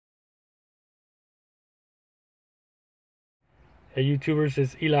Hey YouTubers,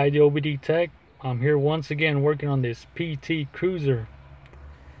 it's Eli the OBD Tech. I'm here once again working on this PT Cruiser.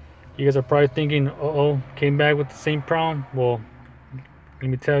 You guys are probably thinking, uh-oh, came back with the same problem. Well,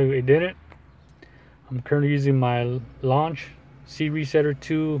 let me tell you, it didn't. I'm currently using my Launch Seed Resetter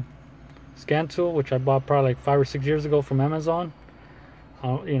 2 scan tool, which I bought probably like 5 or 6 years ago from Amazon. I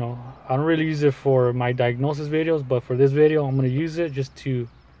don't really use it for my diagnosis videos, but for this video, I'm going to use it just to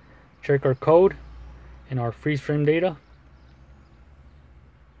check our code and our freeze frame data.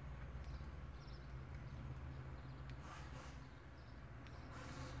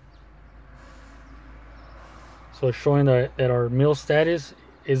 So it's showing that our mill status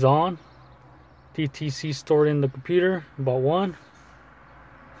is on. TTC stored in the computer, about 1.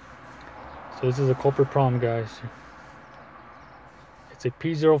 So this is a culprit problem, guys. It's a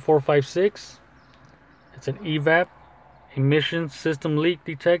P0456. It's an Evap emission system leak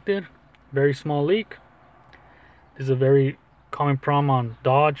detected. Very small leak. This is a very common problem on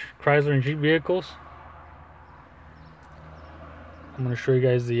Dodge, Chrysler, and Jeep vehicles. I'm going to show you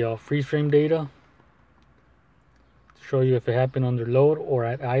guys the freeze frame data. Show you if it happened under load or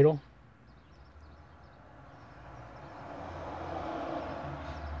at idle.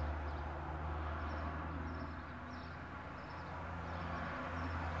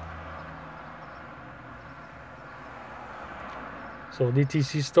 So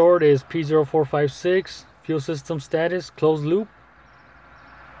DTC stored is P0456, fuel system status, closed loop.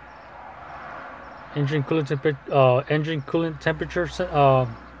 Engine coolant temperature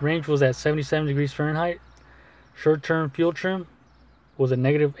range was at 77 degrees Fahrenheit. Short-term fuel trim was at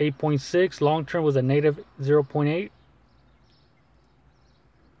negative 8.6. Long-term was at negative 0.8.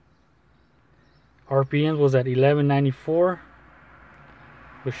 RPMs was at 1194,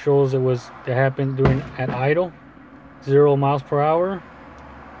 which shows it happened during at idle. 0 miles per hour.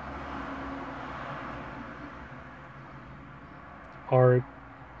 Our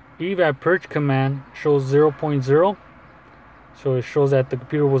evap purge command shows 0.0, so it shows that the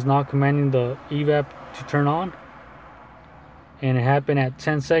computer was not commanding the evap to turn on, and it happened at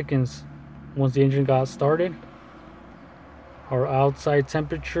 10 seconds once the engine got started. Our outside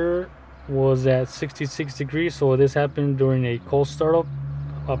temperature was at 66 degrees, so this happened during a cold startup,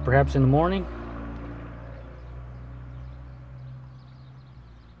 perhaps in the morning.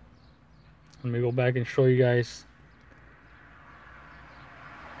 Let me go back and show you guys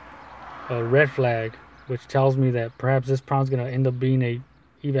a red flag, which tells me that perhaps this problem is going to end up being a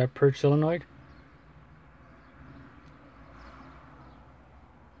evap purge solenoid.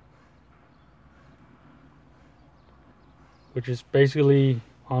 Which is basically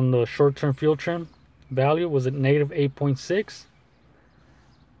on the short-term fuel trim value was at negative 8.6.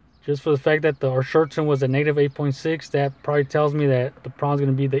 Just for the fact that our short term was at negative 8.6, that probably tells me that the problem is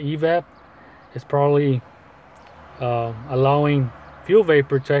going to be the evap. It's probably allowing fuel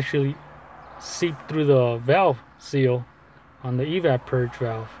vapor to actually seep through the valve seal on the evap purge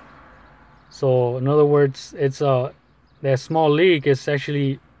valve. So in other words, it's that small leak is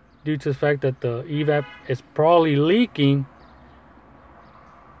actually due to the fact that the evap is probably leaking,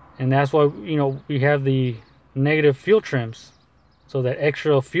 and that's why we have the negative fuel trims, so that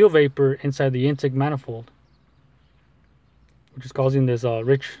extra fuel vapor inside the intake manifold, which is causing this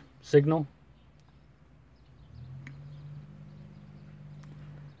rich signal.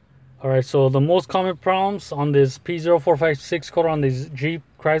 Alright, so the most common problems on this P0456 code on these Jeep,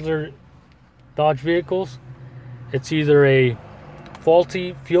 Chrysler, Dodge vehicles, it's either a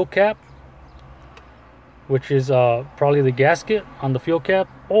faulty fuel cap, which is probably the gasket on the fuel cap,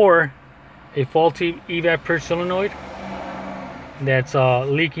 or a faulty evap purge solenoid that's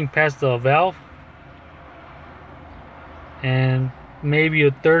leaking past the valve. And maybe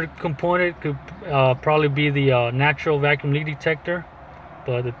a third component could probably be the natural vacuum leak detector.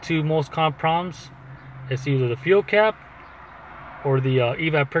 But the two most common problems is either the fuel cap or the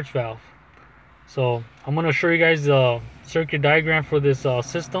evap purge valve. So I'm going to show you guys the circuit diagram for this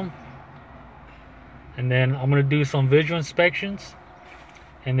system, and then I'm going to do some visual inspections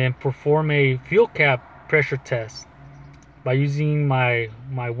and then perform a fuel cap pressure test by using my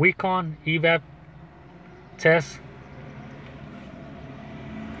Wacom evap test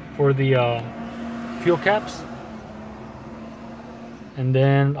for the fuel caps. And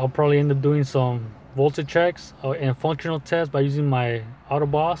then I'll probably end up doing some voltage checks and functional tests by using my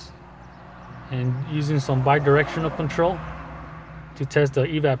Autoboss and using some bi-directional control to test the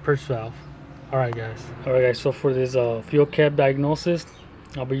evap purge valve. Alright guys, so for this fuel cap diagnosis,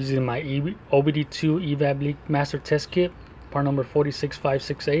 I'll be using my OBD2 evap leak master test kit, part number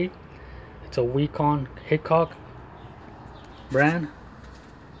 46568. It's a Wacom Hickok brand.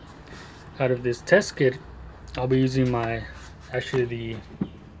 Out of this test kit, I'll be using my actually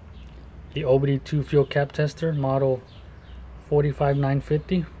the OBD2 fuel cap tester, model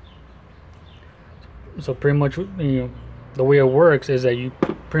 45950. So pretty much, the way it works is that you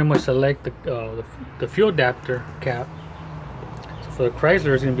pretty much select the fuel adapter cap. So for the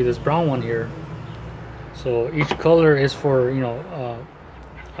Chrysler, it's going to be this brown one here. So each color is for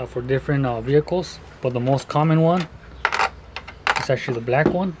for different vehicles, but the most common one is actually the black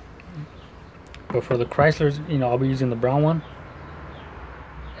one. But for the Chryslers, I'll be using the brown one,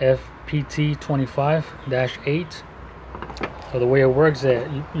 FPT 25-8. So the way it works is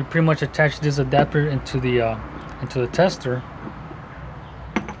that you pretty much attach this adapter into the tester.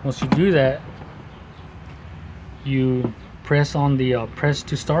 Once you do that, you press on the press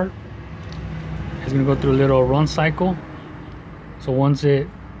to start. It's going to go through a little run cycle. So once it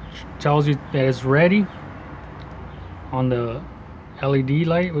tells you that it's ready on the LED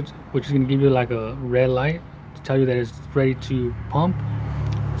light, which is going to give you like a red light to tell you that it's ready to pump,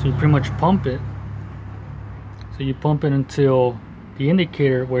 so you pretty much pump it. So you pump it until the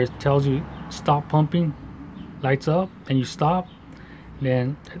indicator where it tells you stop pumping lights up, and you stop.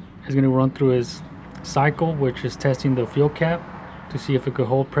 Then it's going to run through its cycle, which is testing the fuel cap to see if it could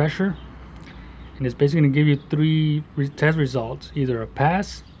hold pressure. And it's basically going to give you three test results: either a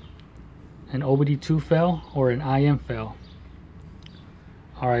pass, an OBD2 fail, or an IM fail.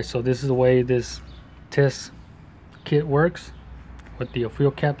 Alright, so this is the way this test kit works with the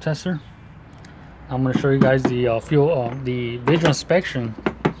fuel cap tester. I'm going to show you guys the the visual inspection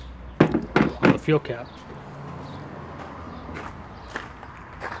of the fuel cap.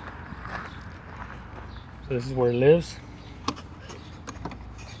 So this is where it lives.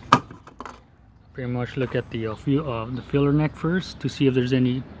 Pretty much look at the filler neck first to see if there's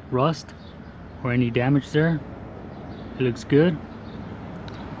any rust or any damage there. It looks good.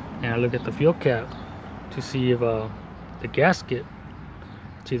 And I look at the fuel cap to see if the gasket,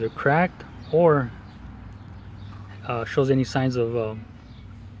 it's either cracked or shows any signs of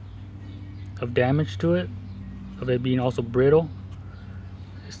damage to it, of it being also brittle.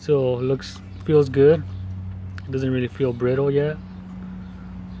 It still feels good. It doesn't really feel brittle yet.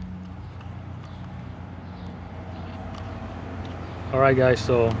 Alright guys,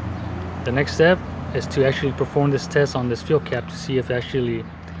 so the next step is to actually perform this test on this fuel cap to see if actually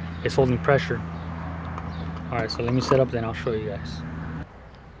it's holding pressure. Alright, so let me set up, then I'll show you guys.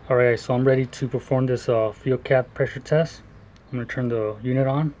 Alright, so I'm ready to perform this fuel cap pressure test. I'm going to turn the unit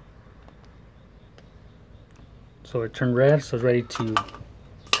on. So it turned red, so it's ready to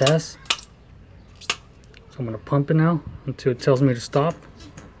test. So I'm going to pump it now until it tells me to stop.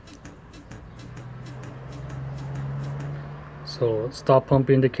 So stop pump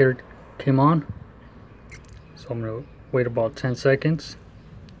indicator came on. So I'm going to wait about 10 seconds.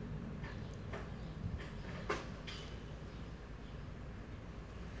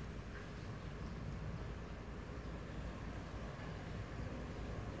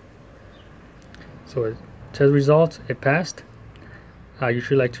 So it test results, it passed. I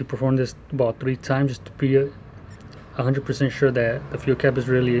usually like to perform this about 3 times just to be 100% sure that the fuel cap is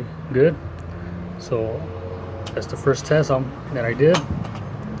really good. So that's the first test that I did.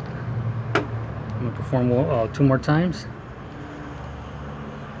 I'm going to perform 2 more times.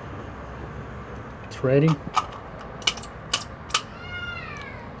 It's ready. I'm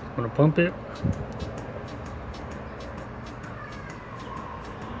going to pump it.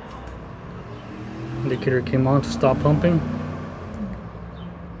 Indicator came on to stop pumping.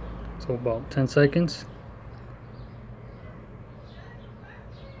 So about 10 seconds.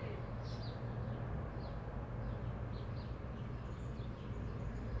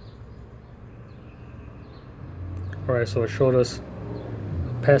 Alright, so it showed us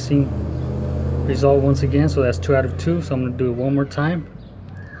a passing result once again, so that's 2 out of 2. So I'm going to do it one more time.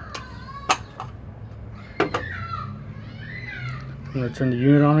 I'm going to turn the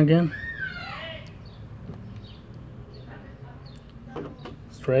unit on again.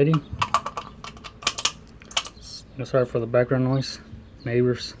 It's ready. Sorry for the background noise,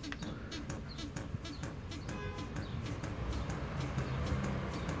 neighbors.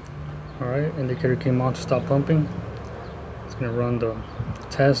 Alright, indicator came on to stop pumping. It's going to run the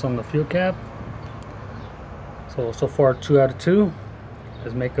test on the fuel cap. So far 2 out of 2.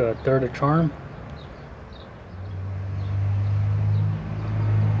 Let's make a third a charm.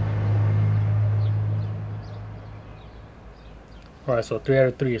 Alright, so 3 out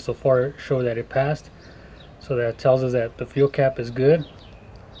of 3. So far it showed that it passed. So that tells us that the fuel cap is good.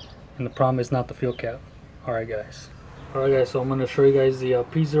 And the problem is not the fuel cap. Alright guys. Alright guys, so I'm going to show you guys the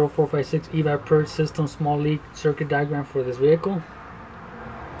P0456 Evap System small leak circuit diagram for this vehicle.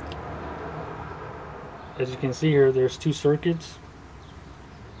 As you can see here, there's two circuits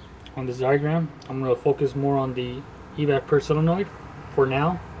on this diagram. I'm going to focus more on the evap per solenoid for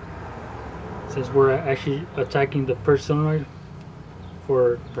now, since we're actually attacking the per solenoid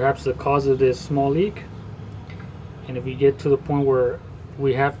for perhaps the cause of this small leak. And if we get to the point where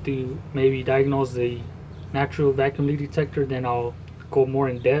we have to maybe diagnose the natural vacuum leak detector, then I'll go more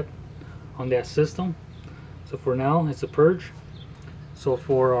in depth on that system. So for now, it's a purge. So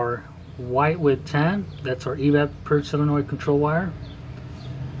for our white with tan, that's our evap per solenoid control wire.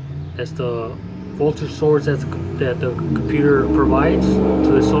 That's the voltage source that the computer provides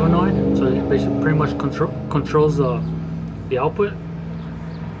to the solenoid. So it basically pretty much controls the output.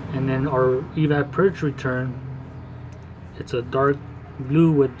 And then our evap purge return, it's a dark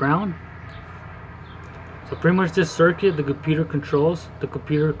blue with brown. So pretty much this circuit the computer controls. The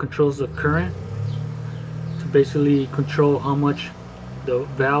computer controls the current to basically control how much the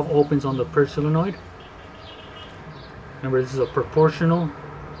valve opens on the per solenoid. Remember, this is a proportional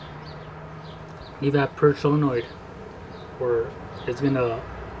evap per solenoid, where the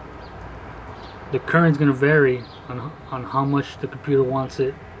current's gonna vary on how much the computer wants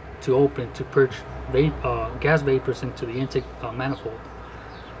it to open to purge gas vapors into the intake manifold.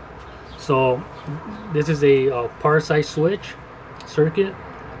 So this is a power side switch circuit,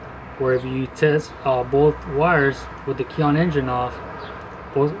 where if you test both wires with the key on engine off,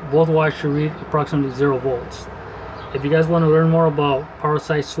 both wires should read approximately 0 volts. If you guys want to learn more about power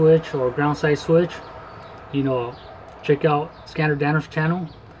side switch or ground side switch, check out Scanner Danner's channel.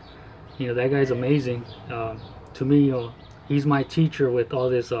 That guy's amazing. To me, he's my teacher with all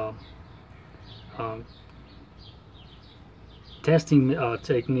this testing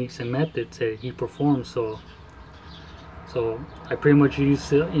techniques and methods that he performs. So I pretty much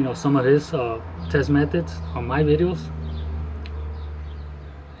use some of his test methods on my videos.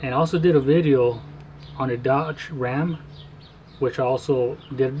 And I also did a video on a Dodge Ram, which I also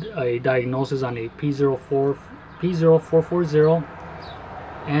did a diagnosis on a P0440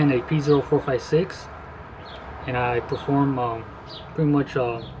 and a P0456, and I perform pretty much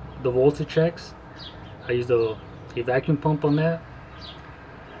the voltage checks. I used a vacuum pump on that.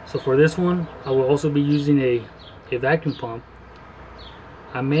 So for this one, I will also be using a vacuum pump.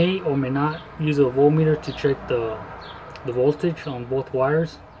 I may or may not use a voltmeter to check the voltage on both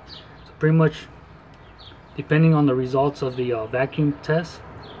wires. So pretty much, depending on the results of the vacuum test,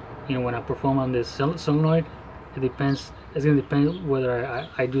 when I perform on this solenoid, it depends. It's going to depend whether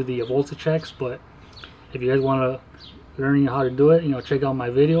I do the voltage checks. But if you guys want to learn how to do it, check out my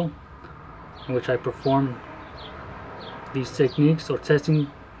video in which I perform these techniques or testing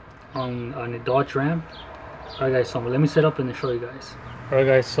on a Dodge Ram. Alright guys, so let me set up and then show you guys. Alright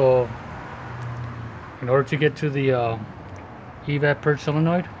guys, so in order to get to the evap purge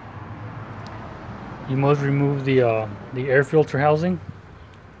solenoid, you must remove the air filter housing.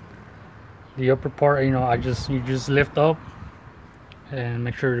 The upper part, you just lift up and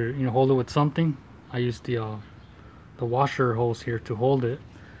make sure to hold it with something. I use the washer hose here to hold it,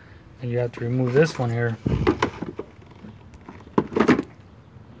 and you have to remove this one here.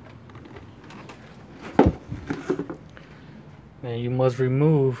 And you must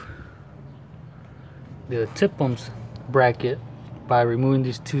remove the tip pumps bracket by removing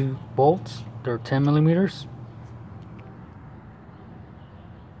these two bolts. They're 10 millimeters.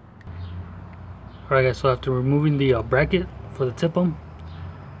 Alright guys, so after removing the bracket for the tip pump,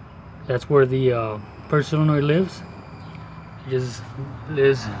 that's where the per solenoid lives. It just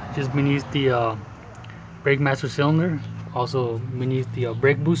lives just beneath the brake master cylinder, also beneath the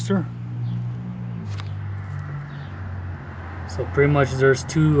brake booster. So pretty much there's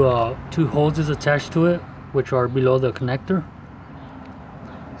two hoses attached to it, which are below the connector.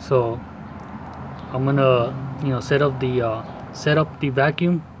 So I'm gonna set up the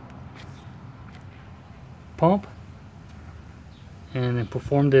vacuum pump and then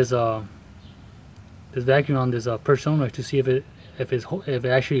perform this vacuum on this per solenoid to see if it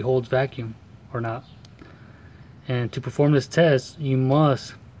actually holds vacuum or not. And to perform this test, you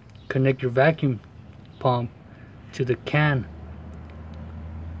must connect your vacuum pump to the can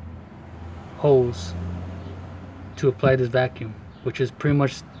hose to apply this vacuum, which is pretty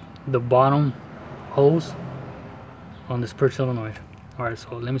much the bottom hose on this per solenoid. Alright,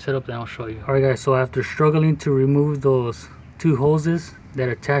 so let me set up and I'll show you. Alright guys, so after struggling to remove those two hoses that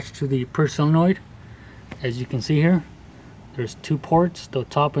are attached to the per solenoid, as you can see here, there's two ports, the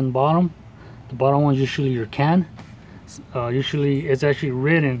top and bottom. The bottom one is usually your can. Usually it's actually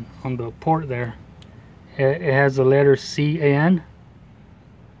written on the port there. It has the letter CAN.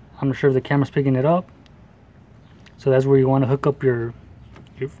 I'm not sure if the camera's picking it up. So that's where you want to hook up your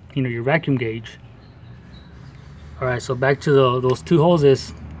vacuum gauge. Alright, so back to those two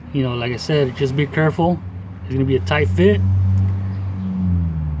hoses. You know, like I said, just be careful. It's gonna be a tight fit,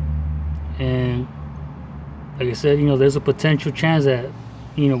 and like I said, you know, there's a potential chance that,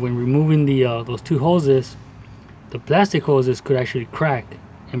 you know, when removing the those two hoses, the plastic hoses could actually crack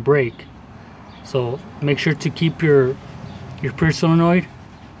and break. So make sure to keep your pure solenoid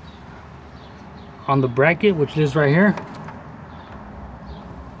on the bracket, which is right here.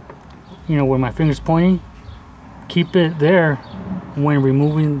 You know, where my finger's pointing. Keep it there when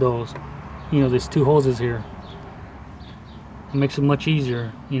removing those, you know, these two hoses here. It makes it much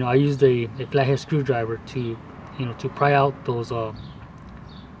easier. You know, I used a flathead screwdriver to, you know, to pry out those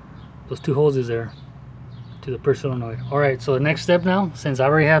two hoses there to the pure solenoid. Alright, so the next step now, since I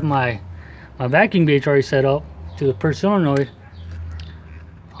already have my vacuum gauge already set up to the pure solenoid,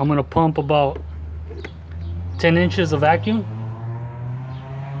 I'm gonna pump about 10 inches of vacuum.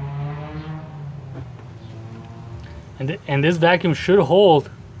 And this vacuum should hold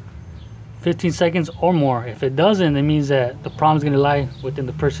 15 seconds or more. If it doesn't, it means that the problem is going to lie within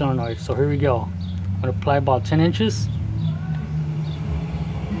the pure solenoid. So here we go. I'm going to apply about 10 inches.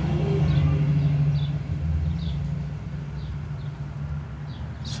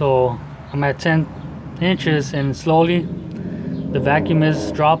 So I'm at 10 inches, and slowly the vacuum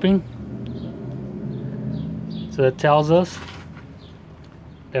is dropping. So that tells us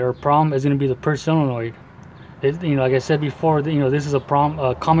that our problem is going to be the pure solenoid. You know, like I said before, you know, this is a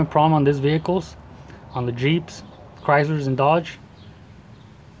common problem on these vehicles, on the Jeeps, Chryslers, and Dodge,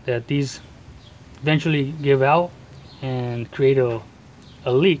 that these eventually give out and create a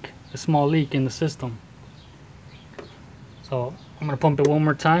leak, a small leak in the system. So I'm gonna pump it one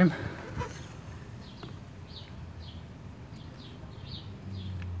more time.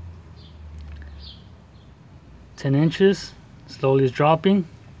 "10 inches, slowly is dropping."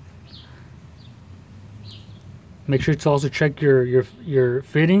 Make sure to also check your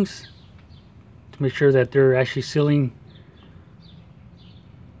fittings to make sure that they're actually sealing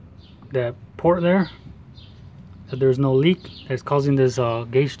that port there, that there's no leak that's causing this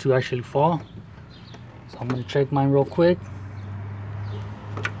gauge to actually fall. So I'm going to check mine real quick.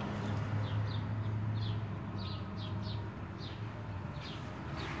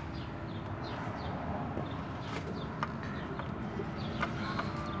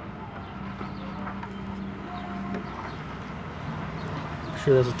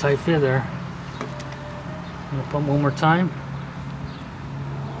 Sure there's a tight fit there. I'm gonna pump one more time.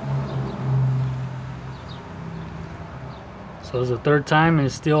 So this is the third time, and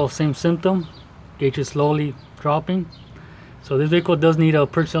it's still the same symptom. Gauge is slowly dropping. So this vehicle does need a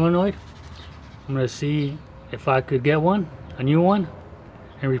pure solenoid. I'm gonna see if I could get one, a new one,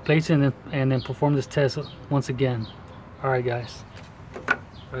 and replace it, and then perform this test once again. Alright guys.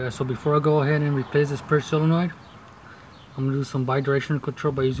 Alright, so before I go ahead and replace this pure solenoid, I'm going to do some bidirectional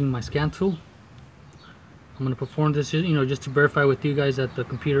control by using my scan tool. I'm going to perform this, you know, just to verify with you guys that the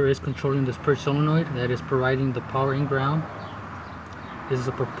computer is controlling this pure solenoid, that is providing the power and ground. This is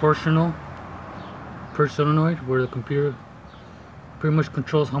a proportional pure solenoid where the computer pretty much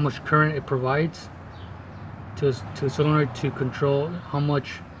controls how much current it provides to a solenoid to control how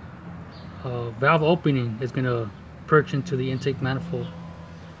much valve opening is going to perch into the intake manifold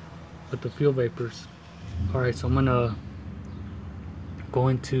with the fuel vapors. Alright, so I'm going to go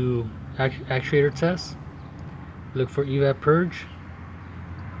into actuator test, look for evap purge.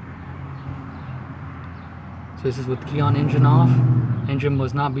 So this is with key on, engine off. Engine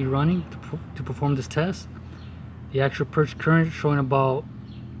must not be running to perform this test. The actual purge current showing about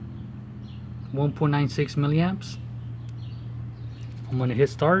 1.96 milliamps. I'm going to hit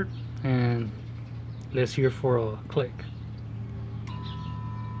start, and let's hear for a click.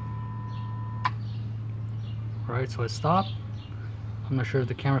 Alright, so it stopped. I'm not sure if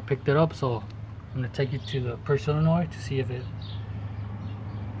the camera picked it up, so I'm going to take it to the pure solenoid to see if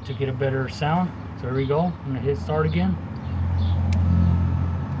to get a better sound. So there we go. I'm going to hit start again.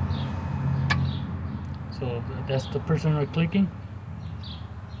 So that's the pure solenoid clicking.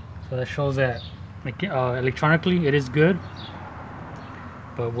 So that shows that electronically it is good,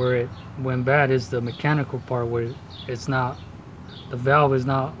 but where it went bad is the mechanical part, where it's not, the valve is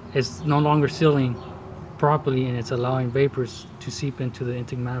not, it's no longer sealing properly, and it's allowing vapors to seep into the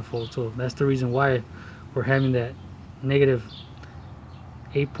intake manifold. So that's the reason why we're having that negative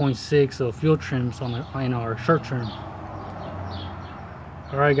 8.6 of fuel trims in our short trim.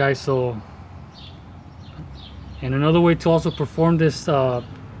 Alright guys, so, and another way to also perform this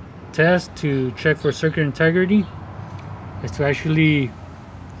test to check for circuit integrity is to actually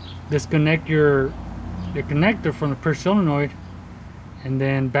disconnect your connector from the pure solenoid, and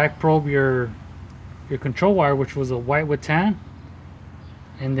then back probe your your control wire, which was a white with tan,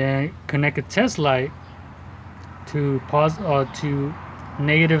 and then connect a test light to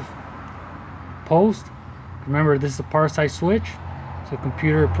negative post. Remember, this is a power side switch, so the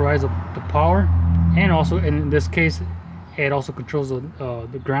computer provides the power, and also in this case it also controls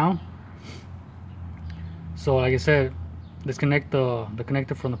the ground. So like I said, disconnect the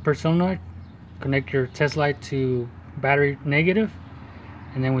connector from the per solenoid, connect your test light to battery negative,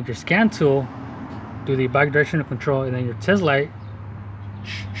 and then with your scan tool do the bidirectional control, and then your test light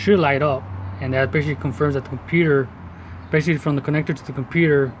should light up, and that basically confirms that the computer, basically from the connector to the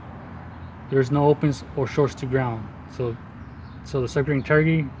computer, there's no opens or shorts to ground. So the circuit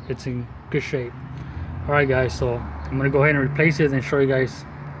integrity, it's in good shape. Alright guys, so I'm gonna go ahead and replace it and show you guys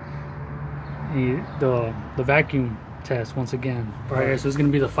the vacuum test once again. Alright guys, so this is gonna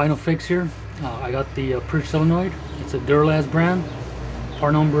be the final fix here. I got the per solenoid. It's a Duralast brand,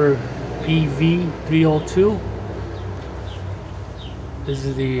 part number PV302. This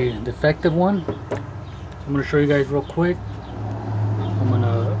is the defective one. I'm gonna show you guys real quick. I'm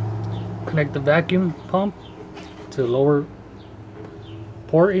gonna connect the vacuum pump to the lower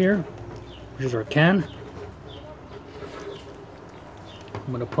port here, which is our can.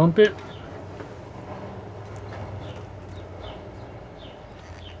 I'm gonna pump it.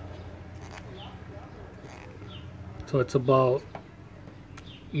 So it's about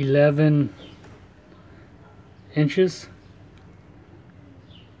 11 inches.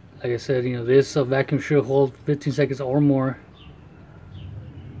 Like I said, you know, this vacuum should hold 15 seconds or more.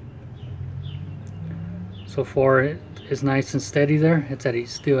 So far it's nice and steady there.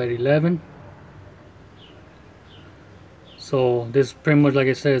 It's still at 11. So this pretty much, like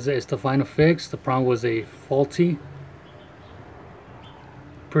I said, is the final fix. The problem was a faulty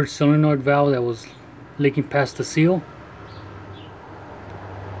per solenoid valve that was leaking past the seal.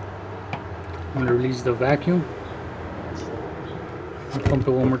 I'm going to release the vacuum. I'll pump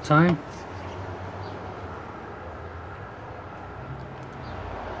it one more time.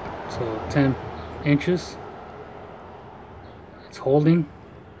 So 10 inches. It's holding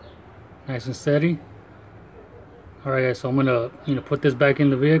nice and steady. Alright guys, so I'm gonna put this back in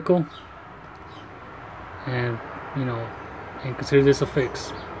the vehicle and and consider this a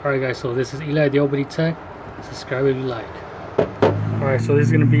fix. Alright guys, so this is Eli the OBD Tech. Subscribe if you like. Alright, so this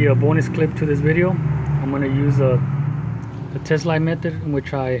is gonna be a bonus clip to this video. I'm gonna use the test light method, in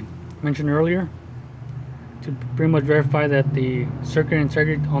which I mentioned earlier, to pretty much verify that the circuit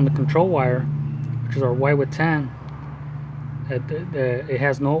integrity on the control wire, which is our white with tan, that it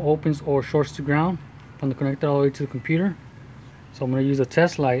has no opens or shorts to ground from the connector all the way to the computer. So I'm going to use a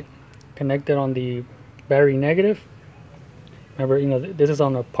test light connected on the battery negative. Remember, this is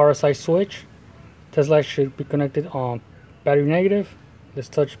on a power side switch. Test light should be connected on battery negative. Let's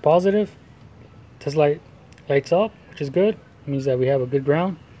touch positive. Test light lights up, which is good. It means that we have a good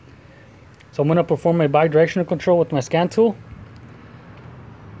ground. So I'm going to perform a bidirectional control with my scan tool.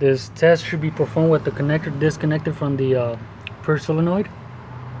 This test should be performed with the connector disconnected from the per solenoid,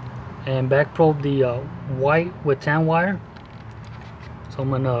 and back probe the white with tan wire. So I'm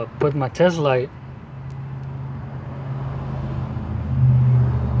going to put my test light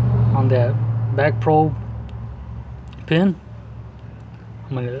on that back probe pin.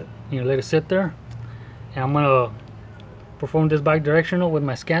 I'm going to let it sit there, and I'm going to perform this bidirectional with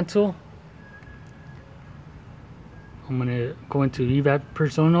my scan tool. I'm going to go into Evap per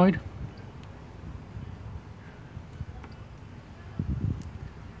solenoid.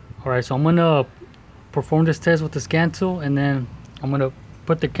 Alright, so I'm going to perform this test with the scan tool, and then I'm going to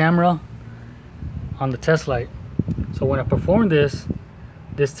put the camera on the test light. So when I perform this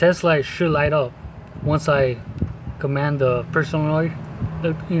test light should light up once I command the per solenoid,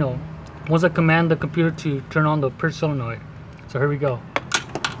 once I command the computer to turn on the per solenoid. So here we go.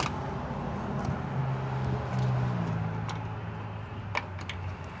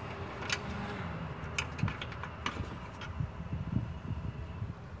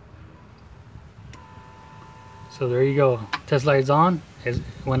 So there you go. Test light is on. It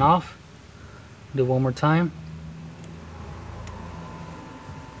went off. Do it one more time.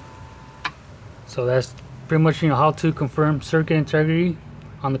 So that's pretty much how to confirm circuit integrity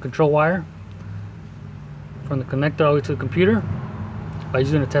on the control wire from the connector all the way to the computer by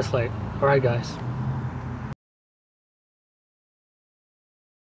using a test light. Alright guys.